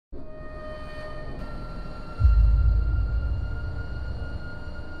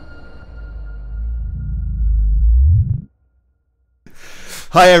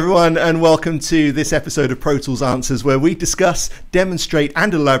Hi everyone, and welcome to this episode of Pro Tools Answers, where we discuss, demonstrate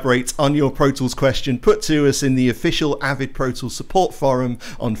and elaborate on your Pro Tools question put to us in the official Avid Pro Tools support forum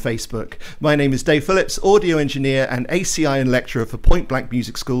on Facebook. My name is Dave Phillips, audio engineer and ACI and lecturer for Point Blank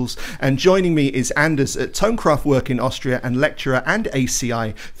Music Schools, and joining me is Anders at Tonecraft Work in Austria and lecturer and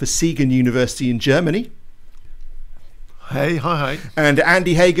ACI for Siegen University in Germany. Hey, hi. And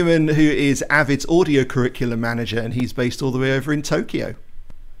Andy Hageman, who is Avid's audio curriculum manager, and he's based all the way over in Tokyo.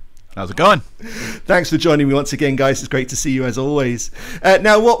 How's it going? Thanks for joining me once again, guys. It's great to see you as always.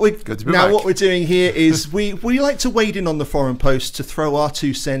 Now, what we're doing here is we like to wade in on the forum post to throw our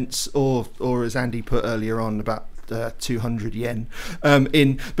 2 cents, or as Andy put earlier on, about 200 yen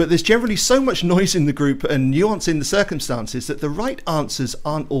in, but there's generally so much noise in the group and nuance in the circumstances that the right answers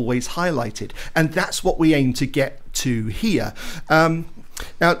aren't always highlighted, and that's what we aim to get to here.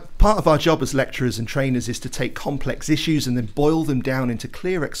 Now, part of our job as lecturers and trainers is to take complex issues and then boil them down into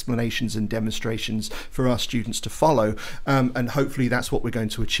clear explanations and demonstrations for our students to follow, and hopefully that's what we're going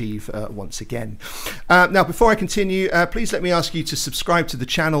to achieve once again. Now, before I continue, please let me ask you to subscribe to the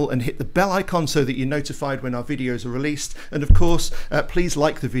channel and hit the bell icon so that you're notified when our videos are released, and of course please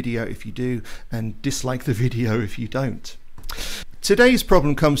like the video if you do and dislike the video if you don't. Today's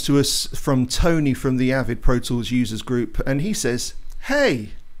problem comes to us from Tony from the Avid Pro Tools users group, and he says, Hey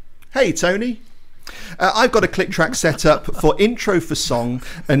Tony, I've got a click track set up for intro for song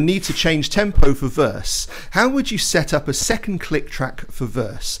and need to change tempo for verse. How would you set up a second click track for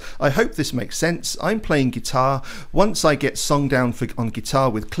verse? I hope this makes sense. I'm playing guitar. Once I get song down on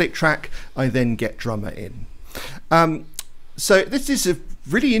guitar with click track, I then get drummer in. So this is a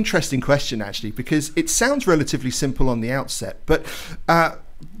really interesting question, actually, because it sounds relatively simple on the outset, but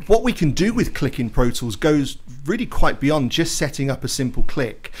what we can do with click in Pro Tools goes really quite beyond just setting up a simple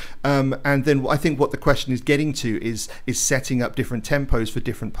click. And then I think what the question is getting to is setting up different tempos for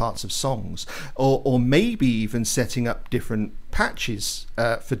different parts of songs, or maybe even setting up different patches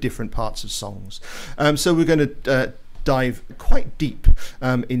for different parts of songs. So we're going to dive quite deep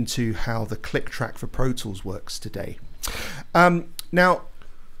into how the click track for Pro Tools works today. Now,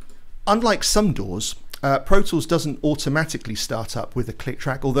 unlike some DAWs, Pro Tools doesn't automatically start up with a click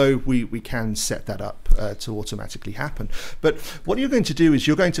track, although we can set that up to automatically happen. But what you're going to do is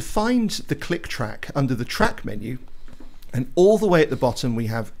you're going to find the click track under the track menu, and all the way at the bottom we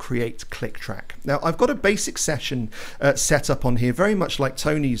have create click track. Now, I've got a basic session set up on here, very much like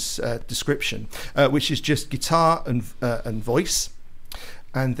Tony's description, which is just guitar and voice,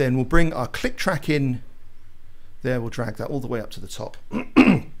 and then we'll bring our click track in there. We'll drag that all the way up to the top.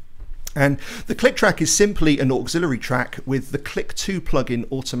 And the click track is simply an auxiliary track with the Click 2 plugin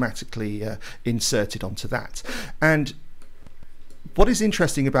automatically inserted onto that. And what is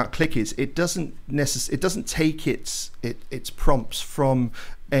interesting about Click is it doesn't take its prompts from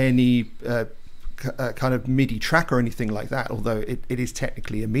any kind of MIDI track or anything like that, although it is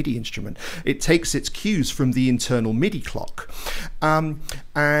technically a MIDI instrument. It takes its cues from the internal MIDI clock,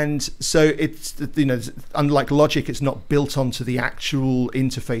 and so it's, you know, unlike Logic, it's not built onto the actual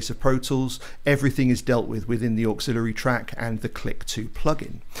interface of Pro Tools. Everything is dealt with within the auxiliary track and the Click 2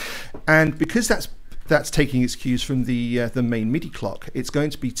 plugin, and because that's taking its cues from the main MIDI clock, it's going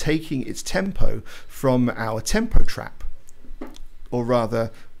to be taking its tempo from our tempo trap, or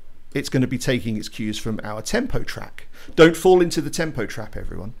rather, it's going to be taking its cues from our tempo track. Don't fall into the tempo trap,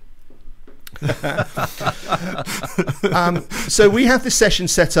 everyone. So we have this session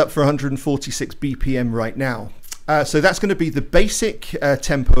set up for 146 BPM right now. So that's going to be the basic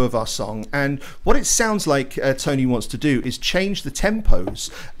tempo of our song. And what it sounds like Tony wants to do is change the tempos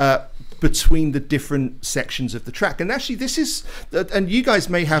between the different sections of the track. And actually this is, and you guys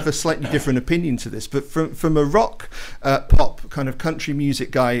may have a slightly different opinion to this, but from a rock, pop kind of country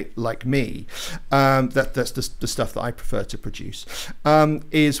music guy like me, that's the stuff that I prefer to produce,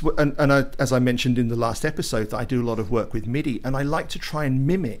 as I mentioned in the last episode, that I do a lot of work with MIDI, and I like to try and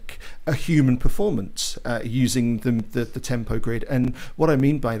mimic a human performance using the tempo grid. And what I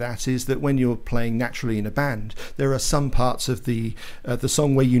mean by that is that when you're playing naturally in a band, there are some parts of the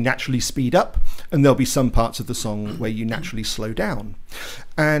song where you naturally speed up, and there'll be some parts of the song where you naturally slow down.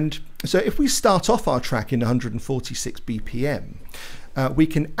 And so if we start off our track in 146 BPM, we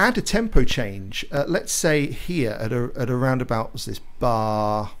can add a tempo change, let's say here at around about, what's this,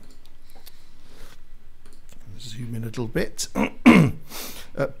 bar, zoom in a little bit,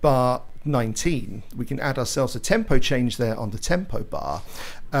 at bar 19, we can add ourselves a tempo change there on the tempo bar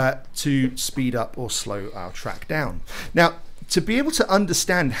to speed up or slow our track down. Now, to be able to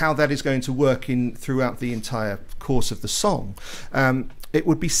understand how that is going to work throughout the entire course of the song, it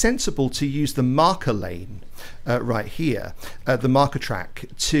would be sensible to use the marker lane right here, the marker track,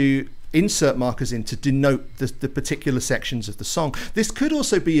 to insert markers in to denote the particular sections of the song. This could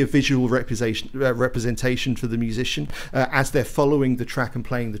also be a visual representation for the musician as they're following the track and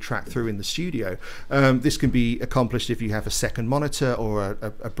playing the track through in the studio. This can be accomplished if you have a second monitor or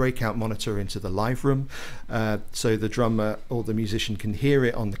a breakout monitor into the live room, so the drummer or the musician can hear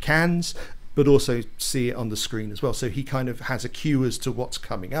it on the cans, but also see it on the screen as well. So he kind of has a cue as to what's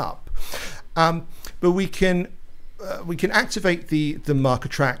coming up. But we can activate the marker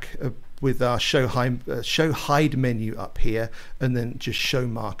track with our show hide menu up here, and then just show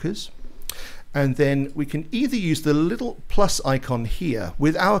markers. And then we can either use the little plus icon here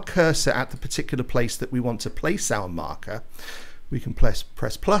with our cursor at the particular place that we want to place our marker. We can press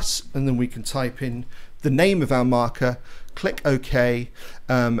plus, and then we can type in the name of our marker, click OK,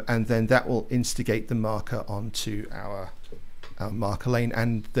 and then that will instigate the marker onto our marker lane,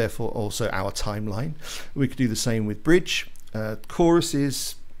 and therefore also our timeline. We could do the same with bridge,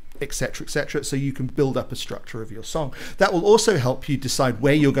 choruses, etc., etc. So you can build up a structure of your song. That will also help you decide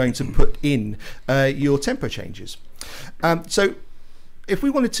where you're going to put in your tempo changes. So if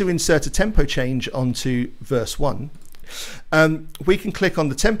we wanted to insert a tempo change onto verse 1, we can click on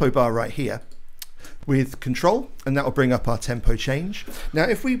the tempo bar right here with Control, and that will bring up our tempo change. Now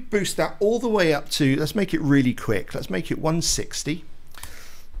if we boost that all the way up to, let's make it really quick, let's make it 160,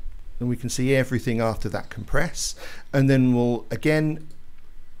 and we can see everything after that compress, and then we'll again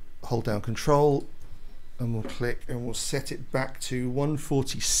hold down Control and we'll click and we'll set it back to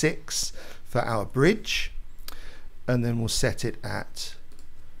 146 for our bridge, and then we'll set it at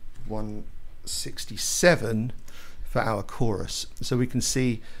 167 for our chorus. So we can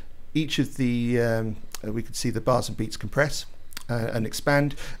see each of the we can see the bars and beats compress and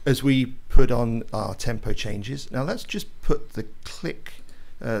expand as we put on our tempo changes. Now let's just put the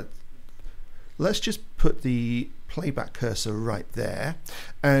let's just put the playback cursor right there,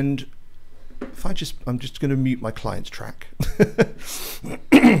 and if I'm just going to mute my client's track.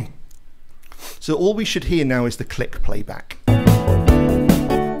 So all we should hear now is the click playback.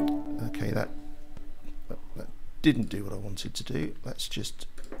 Okay, that didn't do what I wanted to do. Let's just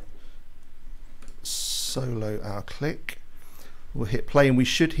solo our click. We'll hit play, and we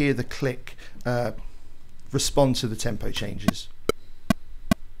should hear the click respond to the tempo changes.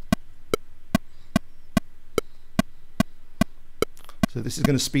 So this is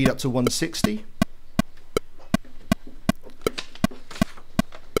going to speed up to 160.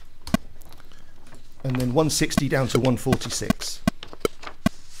 And then 160 down to 146.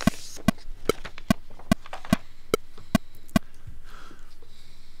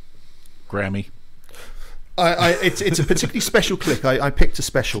 Grammy. It's a particularly special click. I picked a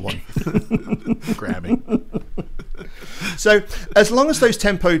special one. Grammy. So as long as those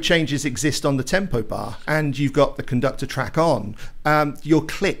tempo changes exist on the tempo bar and you've got the conductor track on, your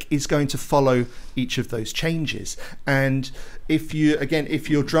click is going to follow each of those changes. And if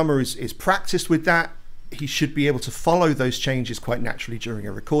your drummer is practiced with that, he should be able to follow those changes quite naturally during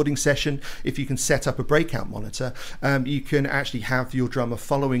a recording session. If you can set up a breakout monitor, you can actually have your drummer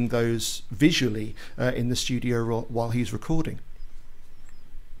following those visually in the studio while he's recording.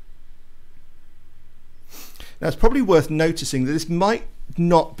 Now it's probably worth noticing that this might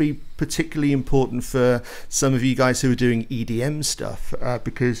not be particularly important for some of you guys who are doing EDM stuff,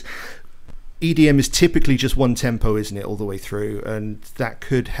 because EDM is typically just one tempo, isn't it, all the way through, and that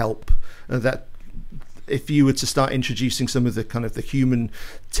could help. That if you were to start introducing some of the kind of the human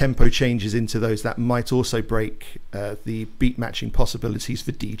tempo changes into those, that might also break the beat matching possibilities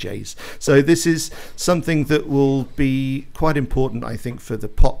for DJs. So this is something that will be quite important, I think, for the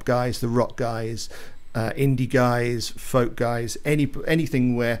pop guys, the rock guys, indie guys, folk guys,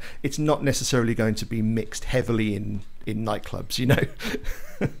 anything where it's not necessarily going to be mixed heavily in nightclubs, you know.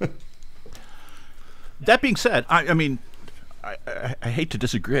 That being said, I mean, I hate to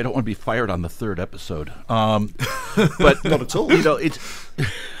disagree. I don't want to be fired on the third episode, but not at all. You know, it's.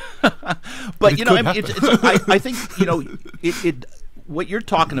 But you know, I mean, I think you know, what you're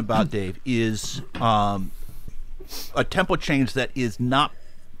talking about, Dave, is a tempo change that is not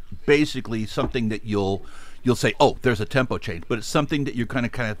basically something that you'll say, oh, there's a tempo change, but it's something that you kind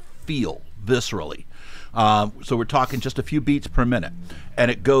of feel viscerally. So we're talking just a few beats per minute,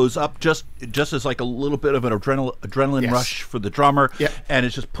 and it goes up just as like a little bit of an adrenaline yes. rush for the drummer, yep. and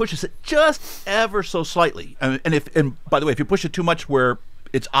it just pushes it just ever so slightly. And by the way, if you push it too much where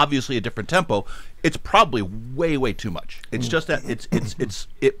it's obviously a different tempo, it's probably way too much. It's just that it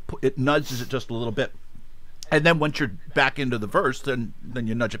nudges it just a little bit. And then once you're back into the verse, then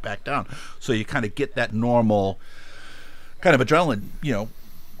you nudge it back down, so you kind of get that normal kind of adrenaline,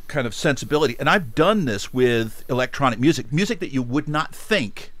 kind of sensibility. And I've done this with electronic music that you would not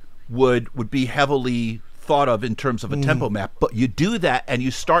think would be heavily thought of in terms of a tempo map, but you do that and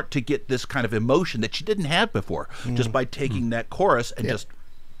you start to get this kind of emotion that you didn't have before, just by taking that chorus and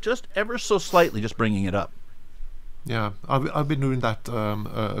just ever so slightly just bringing it up. Yeah, I've been doing that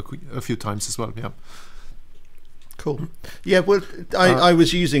a few times as well. Yeah. Cool. Yeah, well, I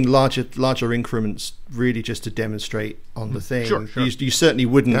was using larger increments really just to demonstrate on the thing. Sure. You certainly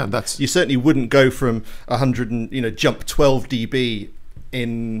wouldn't. Yeah, you certainly wouldn't go from 100 and jump 12 dB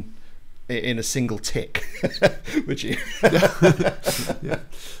in a single tick, would you? yeah.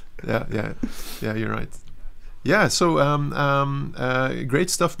 You're right. Yeah. So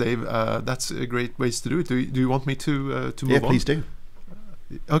great stuff, Dave. That's a great ways to do it. Do you want me to move on? Yeah, please do.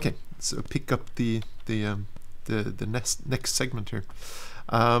 Okay. So pick up the next segment here.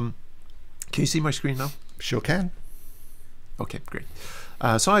 Can you see my screen now? Sure can. Okay, great.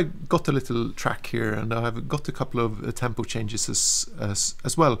 So I got a little track here, and I've got a couple of tempo changes as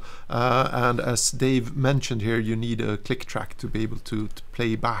well. And as Dave mentioned here, you need a click track to be able to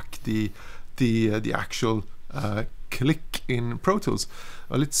play back the actual click in Pro Tools.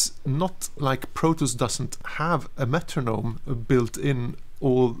 Well, it's not like Pro Tools doesn't have a metronome built in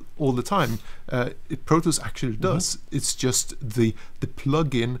all the time. Pro Tools actually does. It's just the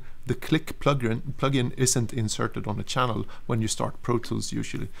plugin, the click plugin isn't inserted on a channel when you start Pro Tools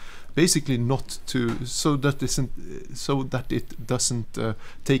usually. Basically, so that it doesn't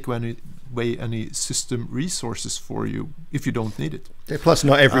take away any system resources for you if you don't need it. Yeah, plus,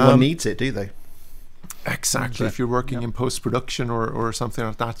 not everyone needs it, do they? Exactly. If you're working in post-production or something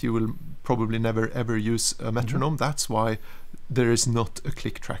like that, you will probably never ever use a metronome. That's why there is not a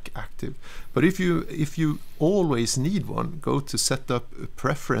click track active. But if you always need one, go to Setup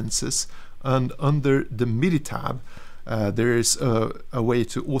Preferences, and under the MIDI tab there is a way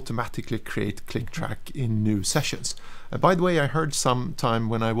to automatically create click track in new sessions. By the way, I heard sometime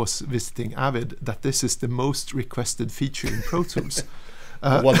when I was visiting Avid that this is the most requested feature in Pro Tools.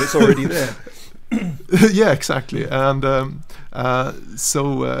 One that's already there. Yeah, exactly. And and I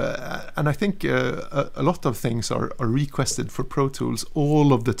think a lot of things are requested for Pro Tools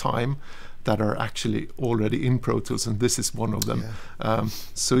all of the time that are actually already in Pro Tools, and this is one of them. Yeah.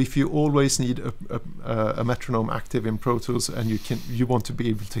 So if you always need a metronome active in Pro Tools, and you want to be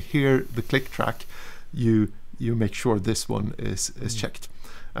able to hear the click track, you make sure this one is checked.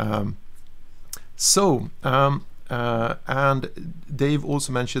 And Dave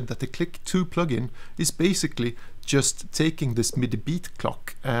also mentioned that the Click 2 plugin is basically just taking this MIDI beat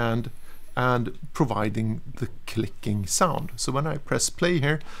clock and providing the clicking sound. So when I press play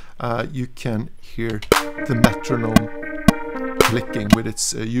here, you can hear the metronome clicking with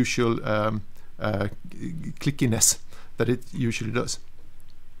its usual clickiness that it usually does.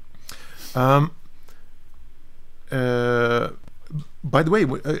 By the way,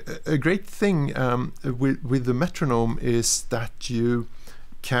 a great thing with the metronome is that you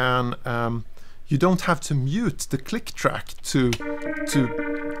can you don't have to mute the click track to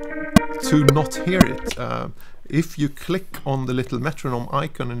not hear it. If you click on the little metronome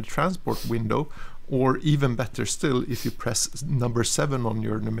icon in the transport window, or even better still, if you press number 7 on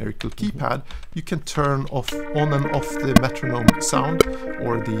your numerical keypad, you can turn on and off the metronome sound,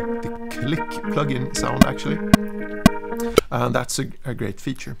 or the click plugin sound actually. And that's a great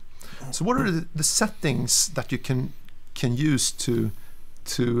feature. So what are the settings that you can use to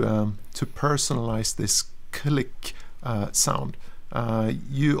personalize this click sound?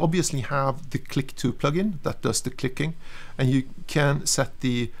 You obviously have the Click 2 plugin that does the clicking, and you can set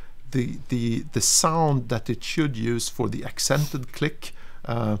the sound that it should use for the accented click,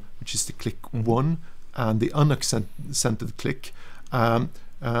 which is the click 1, and the unaccented click, and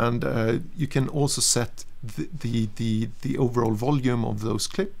you can also set the overall volume of those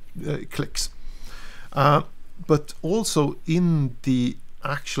clicks. But also in the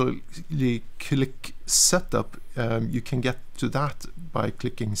actually click setup, you can get to that by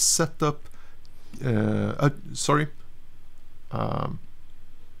clicking setup.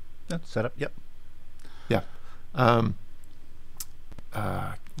 Setup. Yep. Yeah.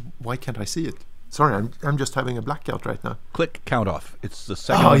 Why can't I see it? Sorry, I'm just having a blackout right now. Click count off. It's the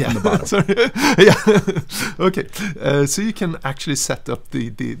second one from the bottom. Sorry. Yeah. Okay. So you can actually set up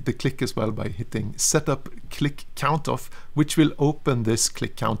the click as well by hitting setup click count off, which will open this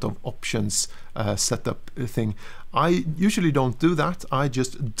click count of options setup thing. I usually don't do that. I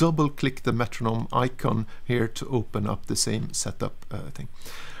just double click the metronome icon here to open up the same setup thing.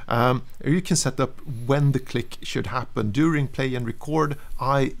 You can set up when the click should happen during play and record.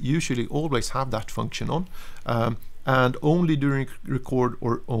 I usually always have that function on, and only during record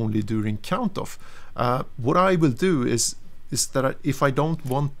or only during count off. What I will do is that if I don't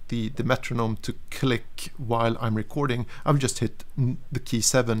want the metronome to click while I'm recording, I'll just hit the key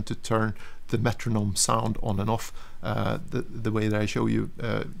 7 to turn the metronome sound on and off, the way that I showed you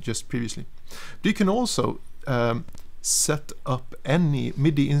just previously. But you can also set up any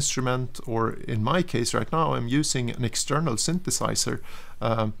MIDI instrument, or in my case right now I'm using an external synthesizer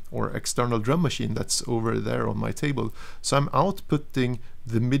or external drum machine that's over there on my table. So I'm outputting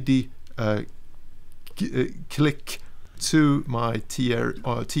the MIDI click to my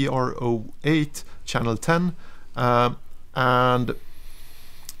TR-08 channel 10,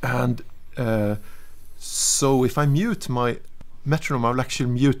 so if I mute my metronome, I'll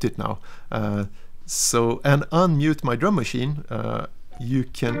actually mute it now. And unmute my drum machine, you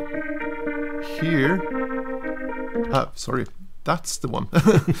can hear. Sorry, that's the one.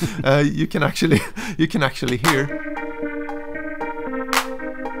 You can actually hear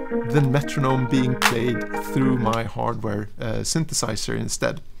the metronome being played through my hardware synthesizer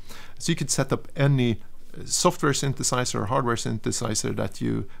instead. So you could set up any software synthesizer or hardware synthesizer that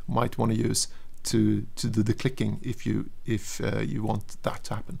you might want to use to do the clicking if you want that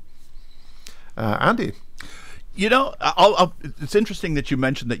to happen. Andy, you know, it's interesting that you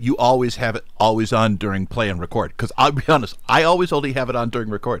mentioned that you always have it always on during play and record, because I'll be honest, I always only have it on during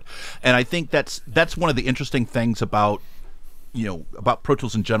record, and I think that's one of the interesting things about, you know, about Pro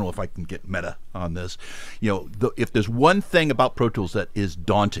Tools in general, if I can get meta on this. You know, if there's one thing about Pro Tools that is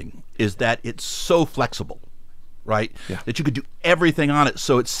daunting, is that it's so flexible, right? Yeah. That you could do everything on it.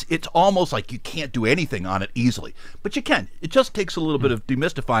 So it's almost like you can't do anything on it easily, but you can. It just takes a little bit of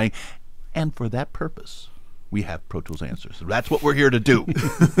demystifying, and for that purpose, we have Pro Tools Answers. So that's what we're here to do.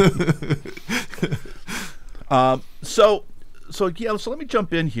 So let me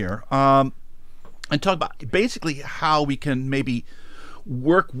jump in here. And talk about basically how we can maybe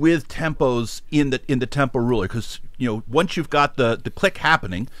work with tempos in the tempo ruler, because, you know, once you've got the click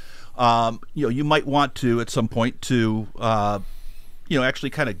happening, you know, you might want to at some point to you know, actually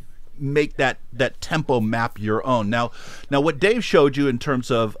kind of make that tempo map your own. Now what Dave showed you in terms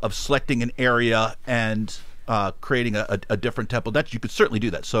of selecting an area and creating a different tempo, that you could certainly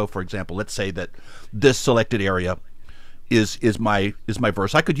do that. So for example, let's say that this selected area is my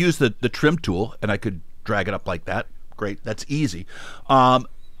verse. I could use the trim tool and I could drag it up like that. Great, that's easy.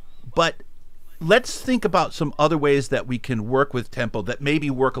 But let's think about some other ways that we can work with tempo that maybe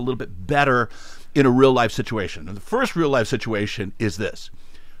work a little bit better in a real life situation. And the first real life situation is this.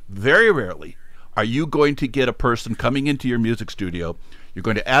 Very rarely are you going to get a person coming into your music studio, you're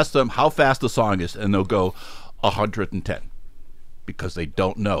going to ask them how fast the song is, and they'll go 110. Because they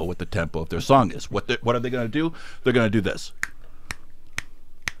don't know what the tempo of their song is. What are they going to do? They're going to do this.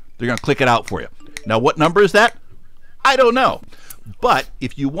 They're going to click it out for you. Now, what number is that? I don't know. But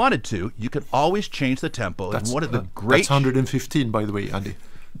if you wanted to, you can always change the tempo. That's, and one of the great... That's 115, by the way, Andy.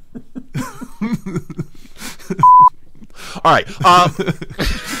 All right.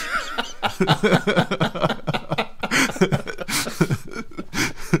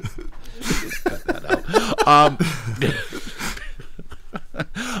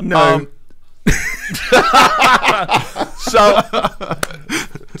 No. So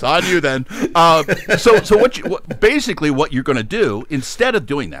it's on you then. So basically what you're going to do instead of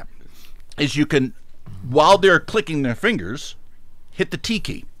doing that is you can, while they're clicking their fingers, hit the T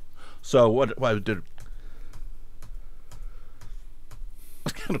key. So what I did.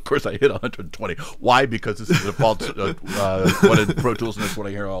 And of course, I hit 120. Why? Because this is a default one in Pro Tools, and that's what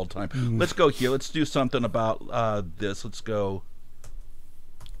I hear all the time. Let's go here. Let's do something about this. Let's go.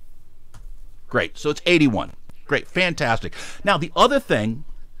 Great. So it's 81. Great. Fantastic. Now, the other thing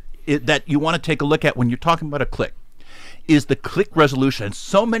that you want to take a look at when you're talking about a click is the click resolution. And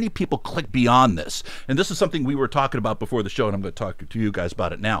so many people click beyond this. And this is something we were talking about before the show, and I'm going to talk to you guys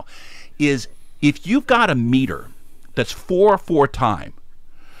about it now, is if you've got a meter that's 4/4 time,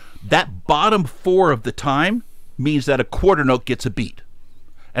 that bottom 4 of the time means that a quarter note gets a beat.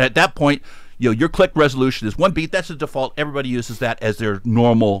 And at that point, you know, your click resolution is 1 beat. That's the default. Everybody uses that as their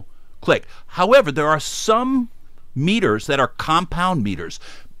normal click. However, there are some meters that are compound meters.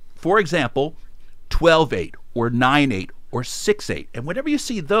 For example, 12/8 or 9/8 or 6/8. And whenever you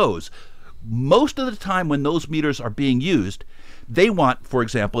see those, most of the time when those meters are being used, they want, for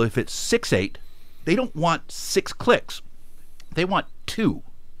example, if it's 6/8, they don't want 6 clicks. They want 2.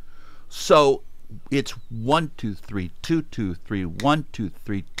 So it's 1 2 3 2 2 3 1 2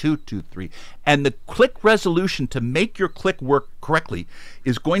 3 2 2 3, and the click resolution to make your click work correctly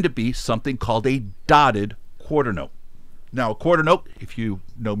is going to be something called a dotted quarter note. Now, a quarter note, if you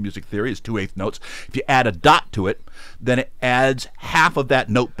know music theory, is 2/8 notes. If you add a dot to it, then it adds half of that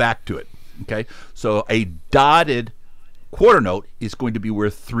note back to it. Okay, so a dotted quarter note is going to be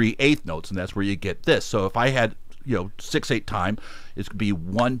worth 3/8 notes, and that's where you get this. So if I had 6/8 time, it's going to be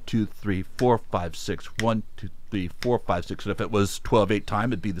 1, 2, 3, 4, 5, 6, 1, 2, 3, 4, 5, 6. And if it was 12/8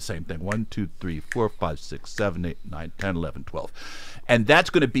 time, it'd be the same thing. 1, 2, 3, 4, 5, 6, 7, 8, 9, 10, 11, 12. And that's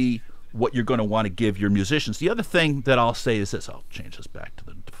going to be what you're going to want to give your musicians. The other thing that I'll say is this. I'll change this back to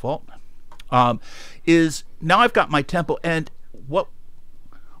the default. Is now I've got my tempo, and what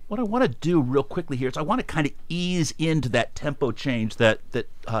I want to do real quickly here is I want to kind of ease into that tempo change that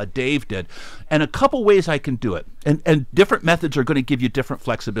Dave did. And a couple ways I can do it. And different methods are going to give you different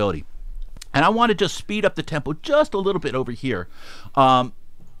flexibility. And I want to just speed up the tempo just a little bit over here.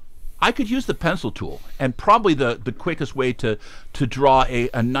 I could use the pencil tool, and probably the quickest way to draw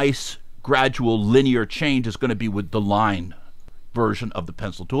a nice gradual linear change is going to be with the line version of the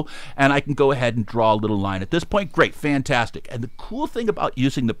pencil tool, and I can go ahead and draw a little line at this point. Great, fantastic. And the cool thing about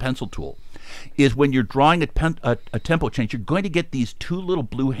using the pencil tool is when you're drawing a tempo change, you're going to get these two little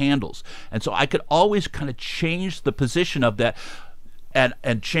blue handles, and so I could always kind of change the position of that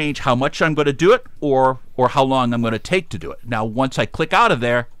and change how much I'm going to do it or how long I'm going to take to do it. Now, once I click out of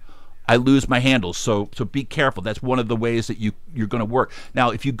there, I lose my handles, so be careful. That's one of the ways that you're going to work.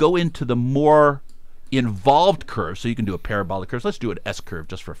 Now, if you go into the more involved curve, so you can do a parabolic curve. Let's do an S curve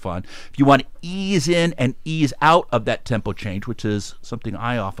just for fun. If you want to ease in and ease out of that tempo change, which is something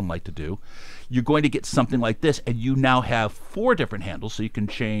I often like to do, you're going to get something like this, and you now have 4 different handles, so you can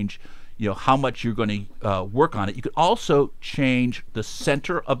change how much you're going to work on it. You can also change the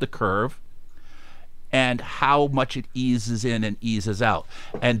center of the curve and how much it eases in and eases out.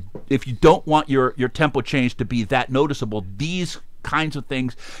 And if you don't want your tempo change to be that noticeable, these kinds of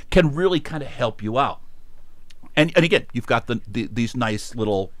things can really kind of help you out. And again, you've got these nice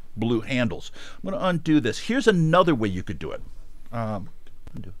little blue handles. I'm going to undo this. Here's another way you could do it.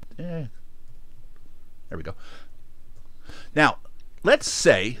 There we go. Now, let's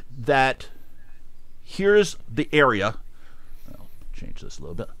say that here's the area. I'll change this a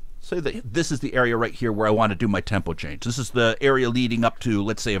little bit. Say that this is the area right here where I want to do my tempo change. This is the area leading up to,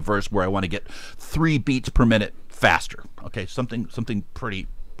 let's say, a verse where I want to get 3 beats per minute faster. Okay, something pretty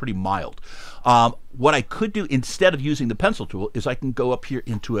mild. What I could do instead of using the pencil tool is I can go up here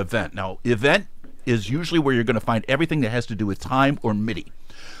into event. Now, event is usually where you're going to find everything that has to do with time or MIDI.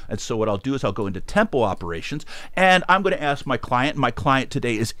 And so what I'll do is I'll go into tempo operations, and I'm going to ask my client. My client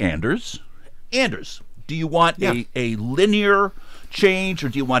today is Anders. Anders, do you want a linear change, or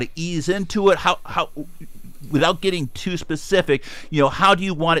do you want to ease into it? How without getting too specific, how do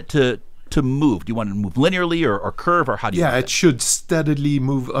you want it to move? Do you want it to move linearly or curve, or how do you want it should steadily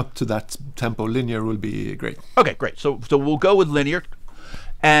move up to that tempo. Linear will be great. Okay, great. So we'll go with linear.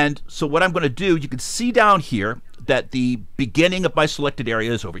 And so what I'm going to do, you can see down here that the beginning of my selected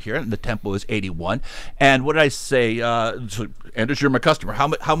area is over here, and the tempo is 81. And what did I say? So Anders, you're my customer.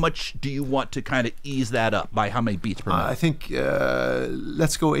 How much do you want to kind of ease that up by how many beats per minute? I think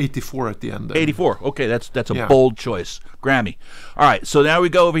let's go 84 at the end. 84. Okay, that's a bold choice. Grammy. All right, so now we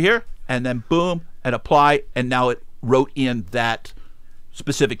go over here, and then boom, and apply, and now it wrote in that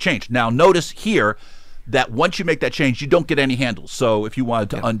specific change. Now notice here that once you make that change, you don't get any handles. So if you wanted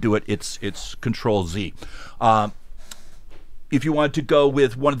to undo it, it's Control Z. If you wanted to go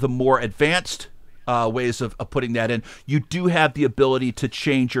with one of the more advanced ways of putting that in, you do have the ability to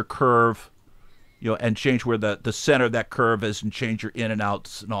change your curve, and change where the center of that curve is, and change your in and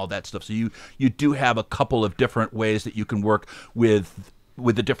outs and all that stuff. So you do have a couple of different ways that you can work with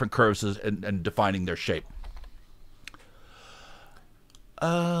the different curves and defining their shape.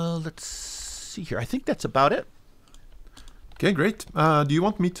 Let's see here. I think that's about it. Okay, great. Do you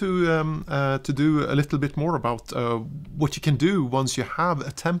want me to do a little bit more about what you can do once you have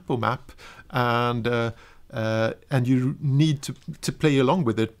a tempo map and you need to play along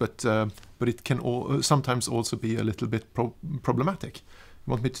with it, but it can sometimes also be a little bit problematic.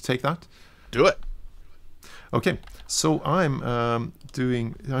 You want me to take that? Do it. Okay, so I'm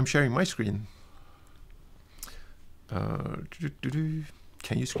sharing my screen.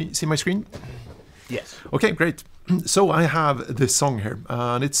 Can you see my screen? Yes. Okay, great. So I have this song here,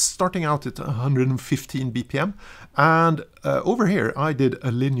 and it's starting out at 115 BPM. And over here, I did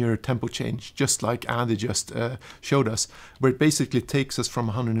a linear tempo change, just like Andy just showed us, where it basically takes us from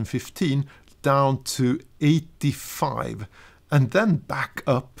 115 down to 85, and then back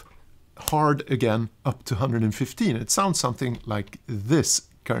up hard again up to 115. It sounds something like this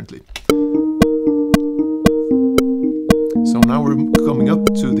currently. So now we're coming up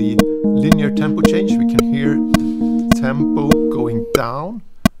to the linear tempo change. We can hear the tempo going down.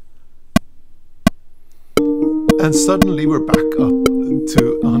 And suddenly we're back up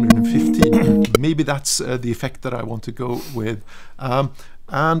to 115. Maybe that's the effect that I want to go with.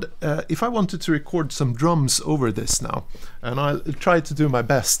 And if I wanted to record some drums over this now, and I'll try to do my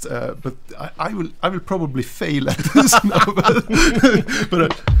best, but I will probably fail at this now.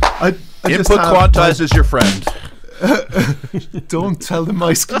 But I just Input Quantize is your friend. Don't tell them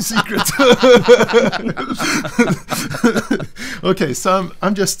my secret. Okay, so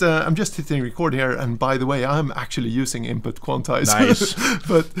I'm just hitting record here, and by the way, I'm actually using Input Quantize. Nice.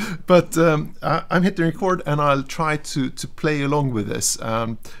 but I'm hitting record, and I'll try to play along with this.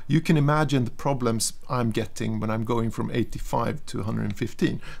 You can imagine the problems I'm getting when I'm going from 85 to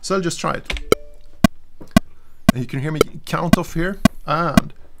 115. So I'll just try it. And you can hear me count off here,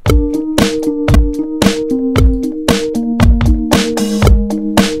 and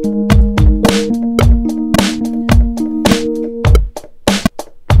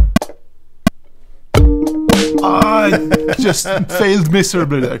I just failed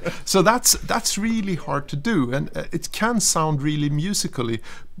miserably there. So that's really hard to do, and it can sound really musically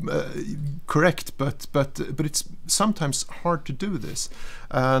correct, but it's sometimes hard to do this.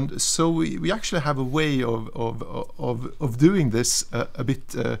 And so we actually have a way of doing this a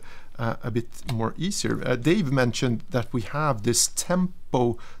bit more easier. Dave mentioned that we have this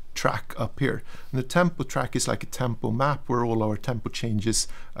tempo track up here, and the tempo track is like a tempo map where all our tempo changes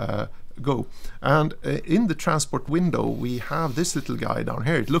go. And in the transport window we have this little guy down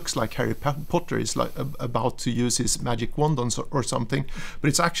here. It looks like Harry Potter is like about to use his magic wand or something, but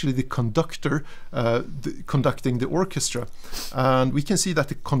it's actually the conductor conducting the orchestra. And we can see that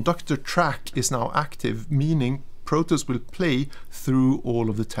the conductor track is now active, meaning Pro Tools will play through all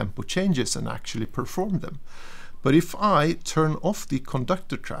of the tempo changes and actually perform them. But if I turn off the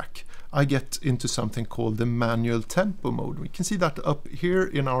conductor track, I get into something called the manual tempo mode. We can see that up here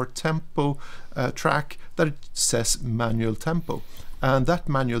in our tempo track that it says manual tempo, and that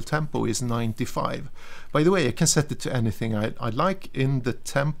manual tempo is 95. By the way, I can set it to anything I like in the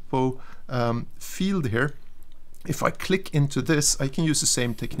tempo field here. If I click into this, I can use the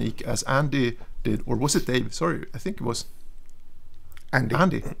same technique as Andy did, or was it Dave? Sorry, I think it was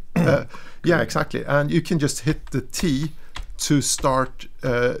Andy. Yeah, exactly. And you can just hit the T to start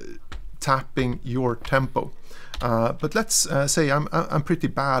tapping your tempo. But let's say I'm pretty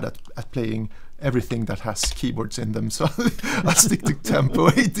bad at playing everything that has keyboards in them, so I'll stick to tempo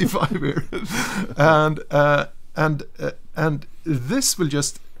 85 here. And this will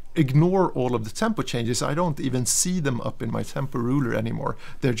just ignore all of the tempo changes. I don't even see them up in my tempo ruler anymore.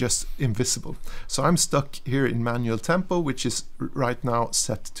 They're just invisible. So I'm stuck here in manual tempo, which is right now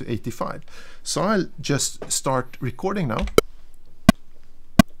set to 85. So I'll just start recording now.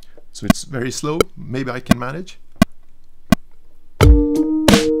 So it's very slow. Maybe I can manage.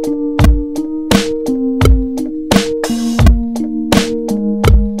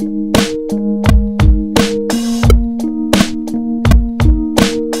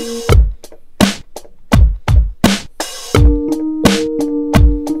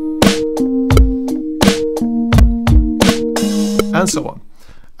 And so on.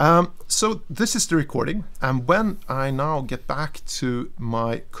 So this is the recording, and when I now get back to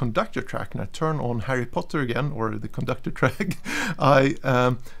my conductor track and I turn on Harry Potter again, or the conductor track,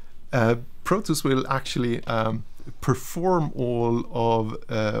 Pro Tools will actually perform all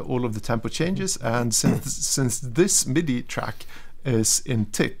of the tempo changes, and since this MIDI track is in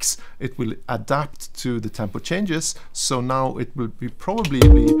ticks, it will adapt to the tempo changes. So now it will probably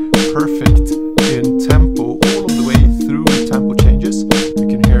be perfect in tempo all of the way through the tempo changes. You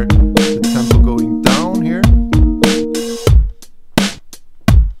can hear the tempo going down here.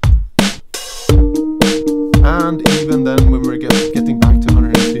 And even then when we're getting back to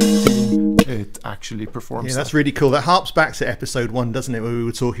 115, it actually performs. Yeah, that's really cool. That harps back to episode 1, doesn't it, where we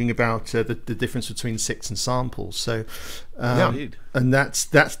were talking about the difference between 6 and samples. So yeah. And that's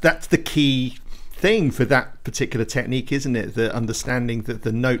the key thing for that particular technique, isn't it? The understanding that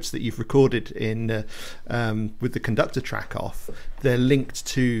the notes that you've recorded in with the conductor track off, they're linked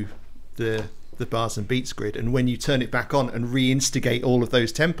to the bars and beats grid, and when you turn it back on and reinstigate all of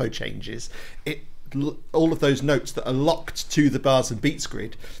those tempo changes, all of those notes that are locked to the bars and beats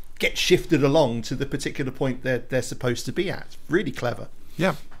grid get shifted along to the particular point they're supposed to be at. Really clever.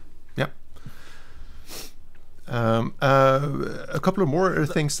 Yeah. A couple of more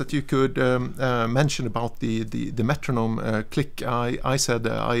things that you could mention about the metronome click. I said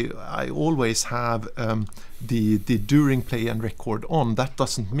I always have the during play and record on. That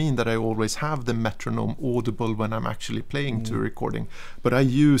doesn't mean that I always have the metronome audible when I'm actually playing to recording, but I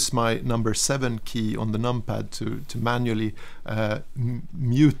use my number 7 key on the numpad to manually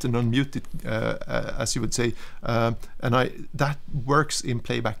mute and unmute it, as you would say, and that works in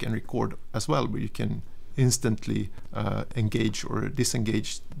playback and record as well, where you can instantly engage or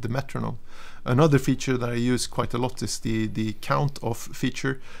disengage the metronome. Another feature that I use quite a lot is the count off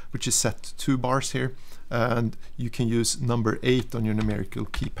feature, which is set to 2 bars here, and you can use number 8 on your numerical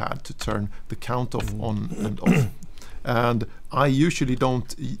keypad to turn the count off on and off. And I usually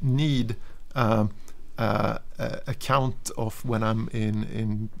don't need a count off when I'm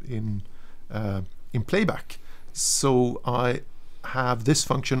in playback, so I have this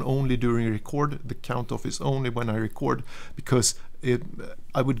function only during record. The count off is only when I record, because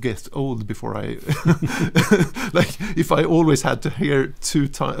I would get old before I like if I always had to hear 2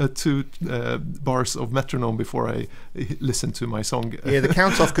 bars of metronome before I listen to my song. Yeah, the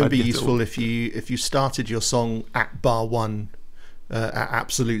count off can be useful if you started your song at bar 1 at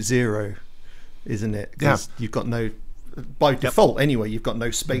absolute 0, isn't it? Because you've got no, by default anyway, you've got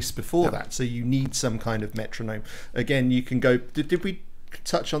no space before that, so you need some kind of metronome. Again, you can go, did we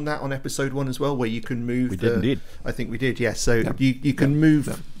touch on that on episode 1 as well, where you can move I think we did, yes. So you can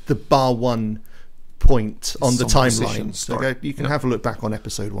move the bar 1 point on the timeline. So you can have a look back on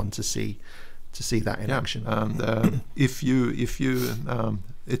episode 1 to see that in action. And if you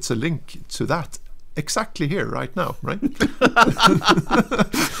it's a link to that exactly here right now, right?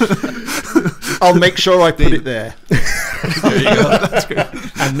 I'll make sure I put it there. There you go. That's great.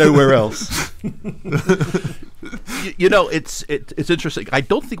 And nowhere else. You know, it's interesting. I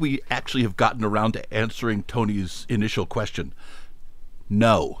don't think we actually have gotten around to answering Tony's initial question.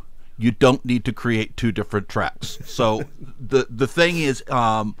 No, you don't need to create 2 different tracks. So the thing is,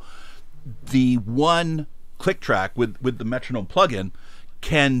 the one click track with the metronome plugin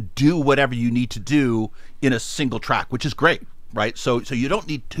can do whatever you need to do in a single track, which is great, right? So you don't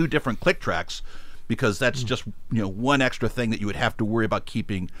need 2 different click tracks, because that's just, you know, one extra thing that you would have to worry about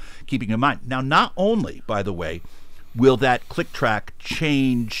keeping in mind. Now, not only, by the way, will that click track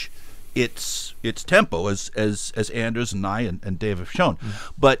change its tempo, as Anders and I and Dave have shown,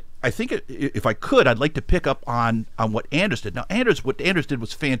 but I think if I could, I'd like to pick up on what Anders did. Now, what Anders did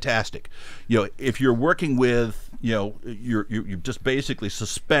was fantastic. You know, if you're working with, you know, you just basically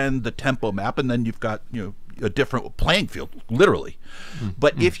suspend the tempo map, and then you've got, you know, a different playing field, literally.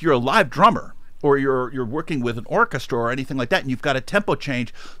 But if you're a live drummer, or you're working with an orchestra or anything like that, and you've got a tempo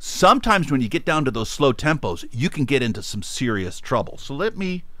change, sometimes when you get down to those slow tempos, you can get into some serious trouble. So let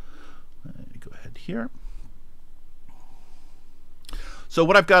me go ahead here. So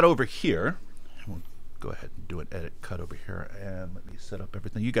what I've got over here, we'll go ahead and do an edit cut over here, and let me set up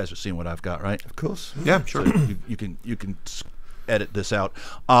everything. You guys are seeing what I've got, right? Of course. Yeah, sure. So you can edit this out.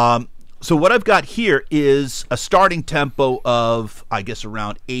 So what I've got here is a starting tempo of, I guess,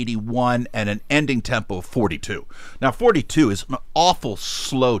 around 81 and an ending tempo of 42. Now, 42 is an awful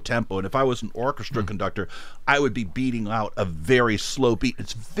slow tempo, and if I was an orchestra conductor, I would be beating out a very slow beat.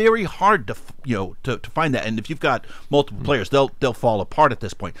 It's very hard to find that, and if you've got multiple players, they'll fall apart at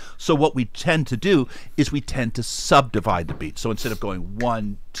this point. So what we tend to do is we tend to subdivide the beat. So instead of going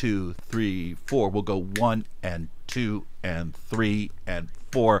 1, 2, 3, 4, we'll go 1 and 2 and 3 and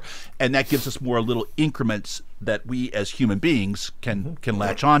 4, and that gives us more little increments that we as human beings can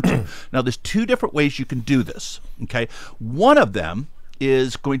latch onto. Now, there's 2 different ways you can do this. Okay, one of them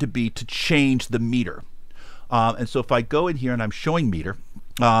is going to be to change the meter, and so if I go in here and I'm showing meter,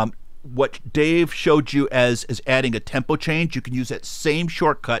 what Dave showed you as adding a tempo change, you can use that same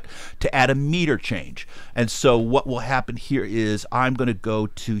shortcut to add a meter change. And so what will happen here is I'm going to go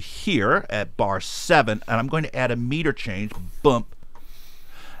to here at bar 7, and I'm going to add a meter change, bump.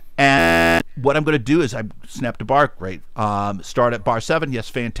 And what I'm going to do is I snap to bar, great. Start at bar 7, yes,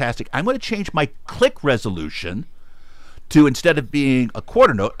 fantastic. I'm going to change my click resolution to, instead of being a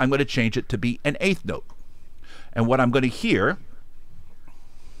quarter note, I'm going to change it to be an 1/8 note. And what I'm going to hear,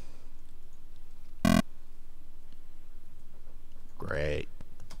 great.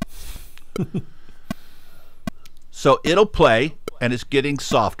 So it'll play, and it's getting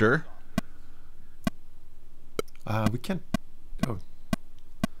softer. We can't. Oh.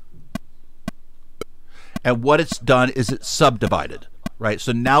 And what it's done is it's subdivided, right?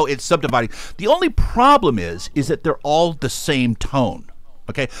 So now it's subdividing. The only problem is that they're all the same tone.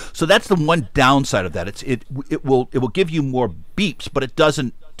 Okay, so that's the one downside of that. It will give you more beeps, but it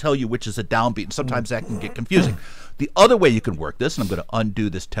doesn't tell you which is a downbeat, and sometimes that can get confusing. The other way you can work this, and I'm going to undo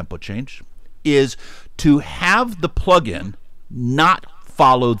this tempo change, is to have the plugin not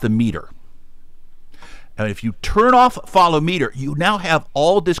follow the meter. And if you turn off follow meter, you now have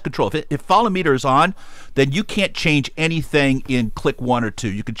all this control. If follow meter is on, then you can't change anything in click 1 or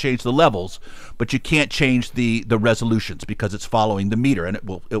 2. You can change the levels, but you can't change the resolutions because it's following the meter, and it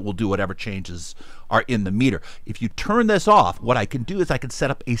will do whatever changes are in the meter. If you turn this off, what I can do is I can set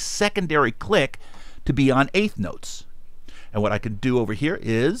up a secondary click to be on eighth notes. And what I can do over here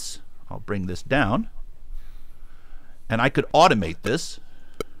is, I'll bring this down, and I could automate this.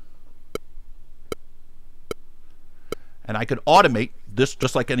 And I could automate this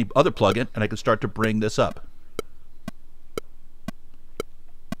just like any other plugin, and I can start to bring this up.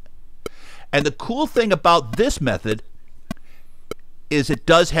 And the cool thing about this method is it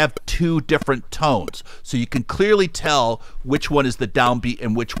does have 2 different tones. So you can clearly tell which one is the downbeat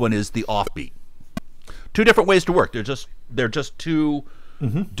and which one is the offbeat. 2 different ways to work. They're just 2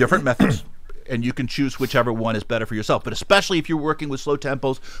 different methods, and you can choose whichever one is better for yourself. But especially if you're working with slow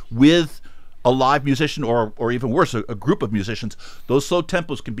tempos with a live musician, or even worse, a group of musicians, those slow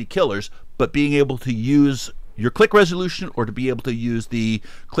tempos can be killers. But being able to use your click resolution, or to be able to use the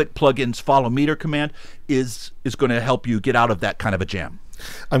click plugin's follow meter command, is going to help you get out of that kind of a jam.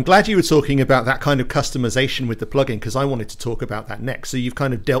 I'm glad you were talking about that kind of customization with the plugin, because I wanted to talk about that next. So you've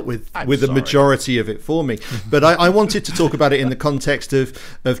kind of dealt with the majority of it for me. But I wanted to talk about it in the context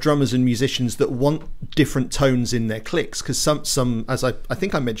of drummers and musicians that want different tones in their clicks, because some, as I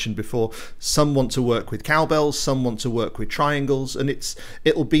think I mentioned before, some want to work with cowbells, some want to work with triangles, and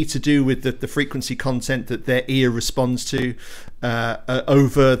it'll be to do with the frequency content that their ear responds to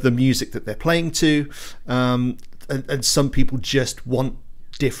over the music that they're playing to. And some people just want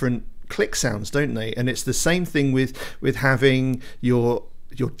different click sounds, don't they? And it's the same thing with having your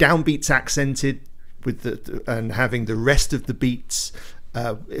downbeats accented with and having the rest of the beats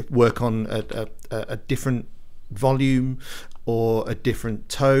work on a different volume or a different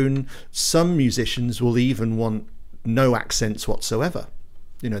tone. Some musicians will even want no accents whatsoever.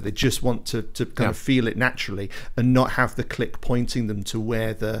 You know, they just want to kind of feel it naturally and not have the click pointing them to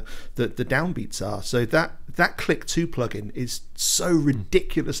where the downbeats are. So that Click 2 plugin is so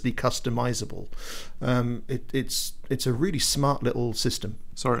ridiculously customizable. It's a really smart little system.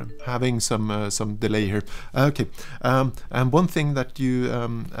 Sorry, I'm having some delay here. Okay, and one thing that you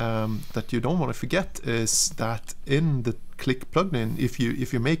don't want to forget is that in the Click plugin, if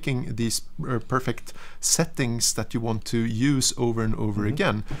you're making these perfect settings that you want to use over and over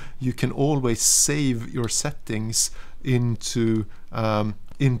again, you can always save your settings into the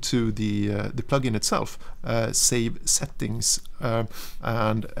plugin itself. Save settings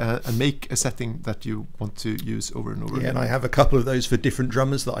and make a setting that you want to use over and over again. And I have a couple of those for different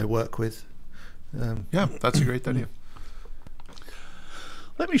drummers that I work with. Yeah, that's a great idea.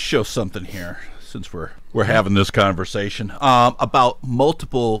 Let me show something here, since we're having this conversation about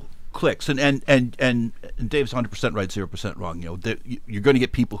multiple clicks, and Dave's 100% right, 0% wrong. You know, you're going to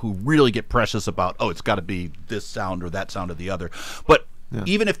get people who really get precious about, oh, it's got to be this sound or that sound or the other. But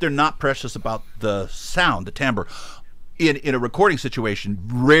even if they're not precious about the sound, the timbre, in a recording situation,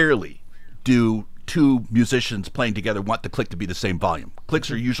 rarely do 2 musicians playing together want the click to be the same volume.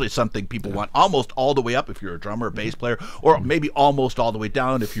 Clicks are usually something people want almost all the way up if you're a drummer or bass player, or maybe almost all the way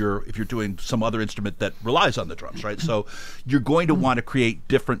down if you're doing some other instrument that relies on the drums, right? So you're going to want to create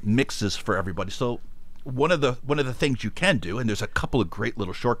different mixes for everybody. So one of the things you can do, and there's a couple of great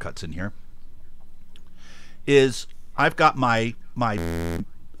little shortcuts in here, is I've got my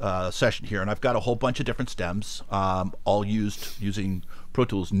session here, and I've got a whole bunch of different stems, all using Pro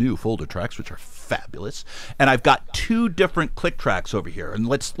Tools' new folder tracks, which are fabulous. And I've got 2 different click tracks over here. And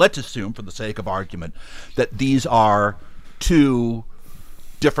let's assume, for the sake of argument, that these are 2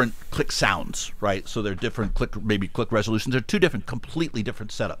 different click sounds, right? So they're different click resolutions. They're 2 different, completely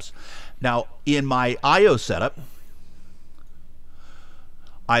different setups. Now, in my I/O setup,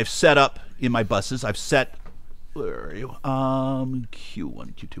 I've set up in my buses, I've set, where are you?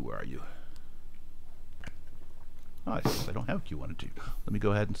 Q1, Q2, where are you? Oh, I guess I don't have Q1 and 2. Let me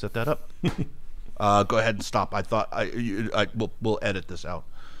go ahead and set that up. Go ahead and stop. I thought we'll edit this out.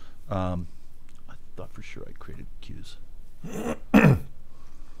 I thought for sure I created Qs. All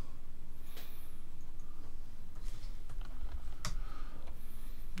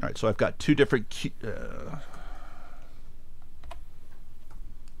right, so I've got 2 different Q.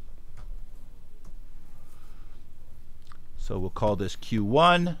 So we'll call this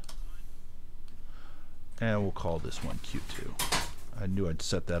Q1. And we'll call this one Q2. I knew I'd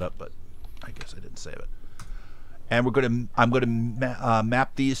set that up, but I guess I didn't save it. and I'm going to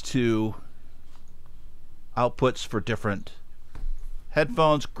map these to outputs for different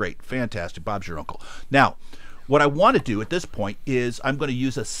headphones. Great, fantastic. Bob's your uncle. Now, what I want to do at this point is I'm going to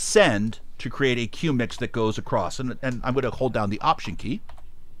use a send to create a cue mix that goes across, and I'm going to hold down the Option key,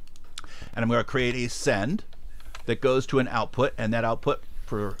 and I'm going to create a send that goes to an output, and that output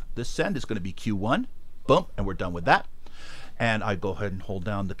for this send is going to be Q1. Boom, and we're done with that. And I go ahead and hold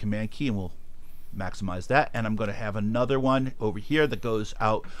down the Command key, and we'll maximize that. And I'm going to have another one over here that goes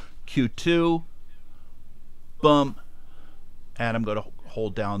out Q2. Boom. And I'm going to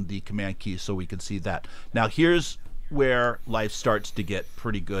hold down the Command key so we can see that. Now here's where life starts to get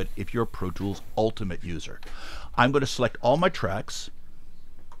pretty good if you're a Pro Tools Ultimate user. I'm going to select all my tracks,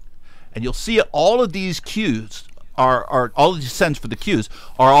 and you'll see all of these cues are all of these sends for the cues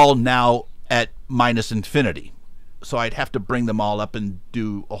are all now at -infinity. So I'd have to bring them all up and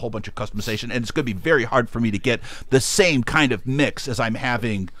do a whole bunch of customization, and it's going to be very hard for me to get the same kind of mix as I'm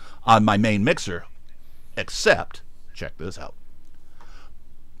having on my main mixer, except, check this out.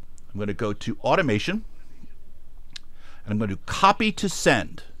 I'm going to go to Automation, and I'm going to copy to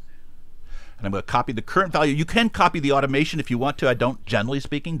send. And I'm going to copy the current value. You can copy the automation if you want to. I don't, generally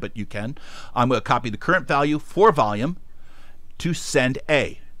speaking, but you can. I'm going to copy the current value for volume to send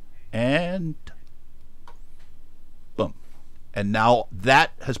A. And boom. And now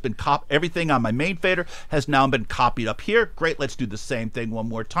that has been everything on my main fader has now been copied up here. Great. Let's do the same thing one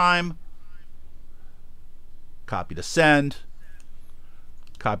more time. Copy to send.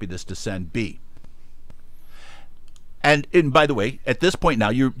 Copy this to send B. And by the way, at this point now,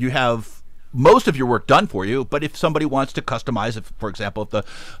 you have most of your work done for you, but if somebody wants to customize, if, for example,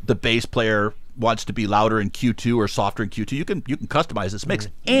 if the bass player wants to be louder in Q2 or softer in Q2, you can customize this mix.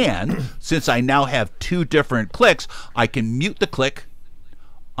 And since I now have two different clicks, I can mute the click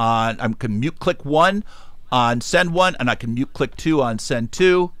on, I can mute click 1 on send 1, and I can mute click 2 on send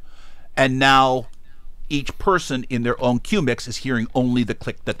 2, and now each person in their own cue mix is hearing only the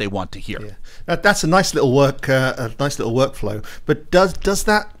click that they want to hear. Yeah. That's a nice little workflow. But does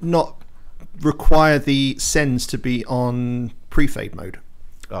that not require the sends to be on pre-fade mode?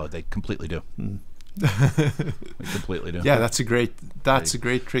 Oh, they completely do. They completely do. Yeah, that's a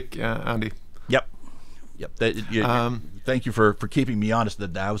great trick, Andy. Yep. Thank you for keeping me honest.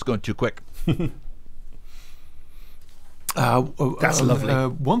 That I was going too quick. That's lovely.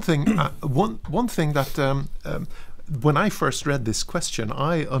 One thing that when I first read this question,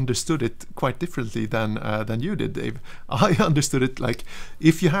 I understood it quite differently than you did, Dave. I understood it like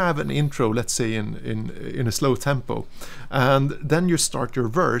if you have an intro, let's say in a slow tempo, and then you start your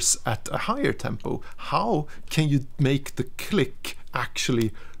verse at a higher tempo, how can you make the click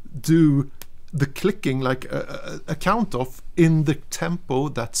actually do the clicking like a count off in the tempo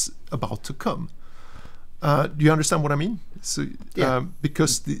that's about to come? Do you understand what I mean? So, yeah.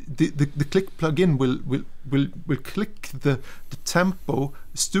 Because the click plugin will click the tempo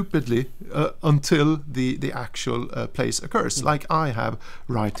stupidly until the actual place occurs, like I have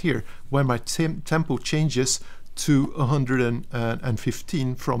right here, where my tempo changes to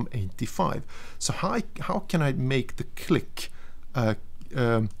 115 from 85. So how can I make the click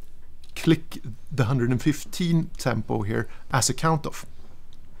click the 115 tempo here as a count off?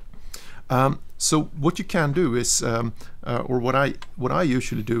 So what you can do is, or what I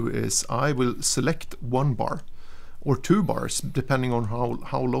usually do is, I will select 1 bar or 2 bars, depending on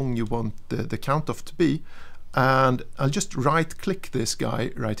how long you want the count off to be, and I'll just right click this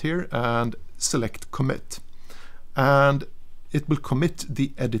guy right here and select commit, and it will commit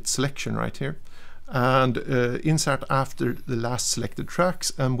the edit selection right here, and insert after the last selected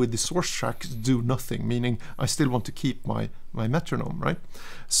tracks, and with the source tracks do nothing, meaning I still want to keep my metronome, right?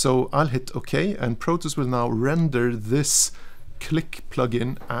 So I'll hit OK, and Pro Tools will now render this click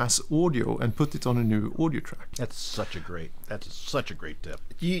plugin as audio and put it on a new audio track. That's such a great tip.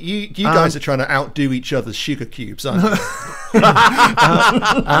 You guys are trying to outdo each other's sugar cubes, aren't you?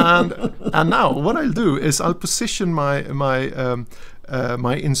 And now what I'll do is I'll position my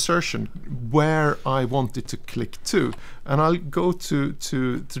insertion where I want it to click to, and I'll go to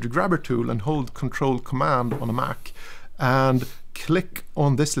the grabber tool and hold Control Command on a Mac and click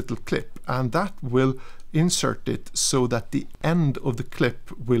on this little clip, and that will insert it so that the end of the clip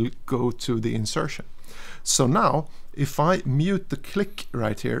will go to the insertion. So now if I mute the click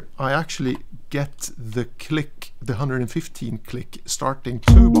right here, I actually get the click, the 115 click, starting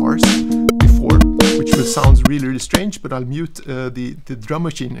 2 bars before, which will sound really strange, but I'll mute the drum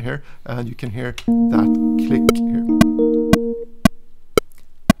machine here, and you can hear that click here.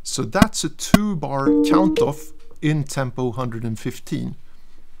 So that's a 2 bar count off in tempo 115.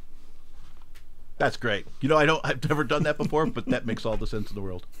 That's great. You know, I've never done that before, but that makes all the sense in the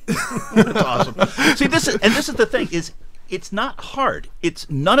world. That's awesome. See, this is the thing, is it's not hard. It's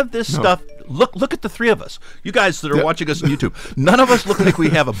none of this stuff. Look at the three of us. You guys that are watching us on YouTube. None of us look like we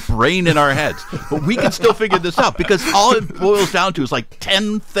have a brain in our heads, but we can still figure this out, because all it boils down to is like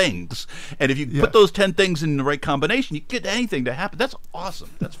 10 things. And if you put those 10 things in the right combination, you get anything to happen. That's awesome.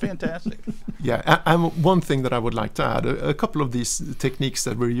 That's fantastic. Yeah, and one thing that I would like to add, a couple of these techniques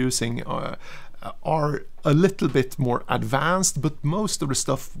that we're using are a little bit more advanced, but most of the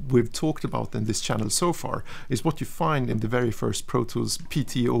stuff we've talked about in this channel so far is what you find in the very first Pro Tools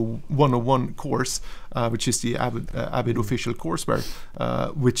PTO 101 course, which is the Avid official courseware,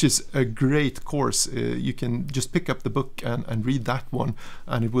 which is a great course. You can just pick up the book and read that one,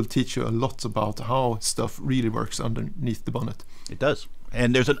 and it will teach you a lot about how stuff really works underneath the bonnet. It does.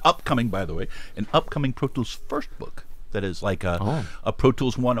 And there's an upcoming, by the way, Pro Tools First book that is like a Pro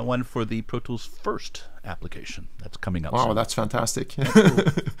Tools 101 for the Pro Tools First application. That's coming up soon. Wow, that's fantastic.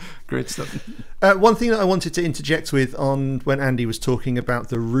 Great stuff. One thing that I wanted to interject with on when Andy was talking about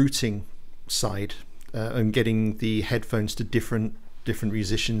the routing side and getting the headphones to different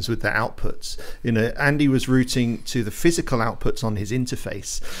musicians with their outputs. You know, Andy was routing to the physical outputs on his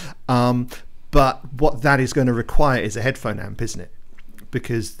interface, but what that is going to require is a headphone amp, isn't it?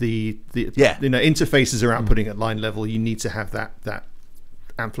 Because the interfaces are outputting at line level. You need to have that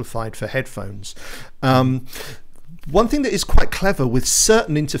amplified for headphones. One thing that is quite clever with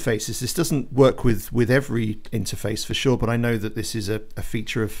certain interfaces, this doesn't work with every interface for sure, but I know that this is a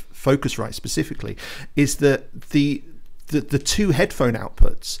feature of Focusrite specifically, is that the two headphone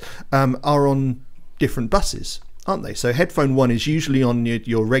outputs are on different buses, aren't they? So headphone 1 is usually on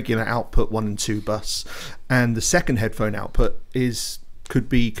your regular output 1 and 2 bus, and the second headphone output could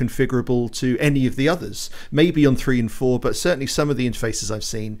be configurable to any of the others, maybe on 3 and 4, but certainly some of the interfaces I've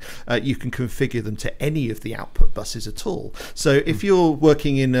seen, you can configure them to any of the output buses at all. So if you're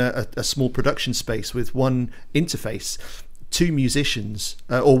working in a small production space with one interface, 2 musicians,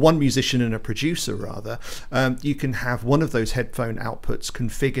 or 1 musician and a producer rather, you can have one of those headphone outputs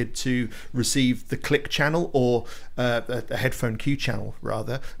configured to receive the click channel, or a headphone Q channel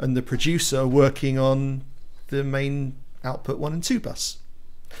rather, and the producer working on the main output 1 and 2 bus.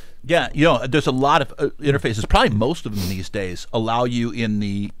 Yeah, you know, there's a lot of interfaces. Probably most of them these days allow you in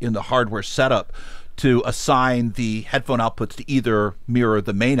the hardware setup to assign the headphone outputs to either mirror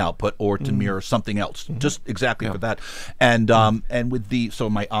the main output or to mirror something else, just exactly for that. And with so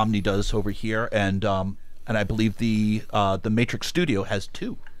my Omni does over here, and I believe the Matrix Studio has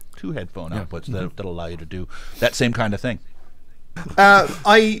two headphone outputs that allow you to do that same kind of thing.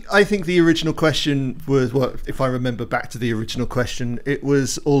 I think the original question was, well, if I remember back to the original question, it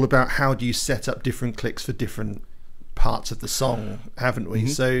was all about how do you set up different clicks for different parts of the song, haven't we?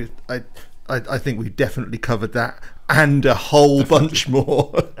 So I think we've definitely covered that, and a whole bunch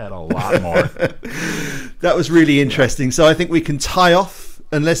more. And a lot more. That was really interesting. So I think we can tie off,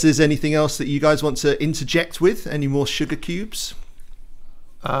 unless there's anything else that you guys want to interject with, any more sugar cubes.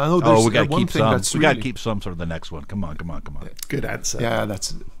 No, we got to keep some. We got to keep some for the next one. Come on. Good answer. Yeah,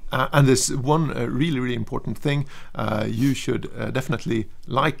 that's. And there's one really important thing. You should definitely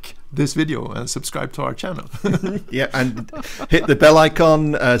like this video and subscribe to our channel. Yeah, and hit the bell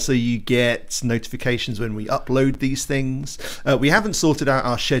icon so you get notifications when we upload these things. We haven't sorted out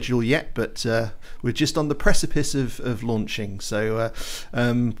our schedule yet, but we're just on the precipice of launching. So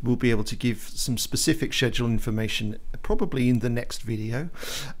we'll be able to give some specific schedule information probably in the next video.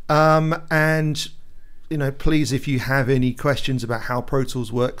 And you know, please, if you have any questions about how Pro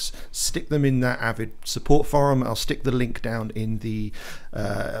Tools works, stick them in that Avid support forum. I'll stick the link down in the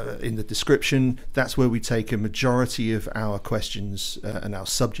description. That's where we take a majority of our questions and our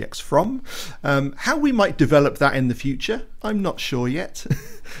subjects from. How we might develop that in the future, I'm not sure yet.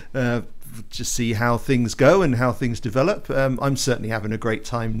 Just see how things go and how things develop. I'm certainly having a great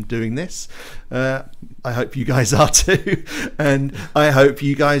time doing this. I hope you guys are too, and I hope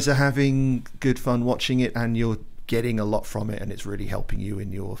you guys are having good fun watching it, and you're getting a lot from it, and it's really helping you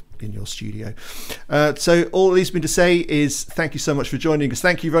in your studio. So all it leaves me to say is thank you so much for joining us.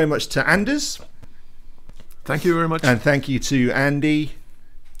 Thank you very much to Anders. Thank you very much, and thank you to Andy.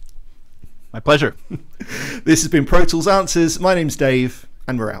 My pleasure. This has been Pro Tools Answers. My name's Dave,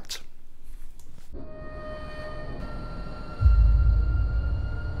 and we're out.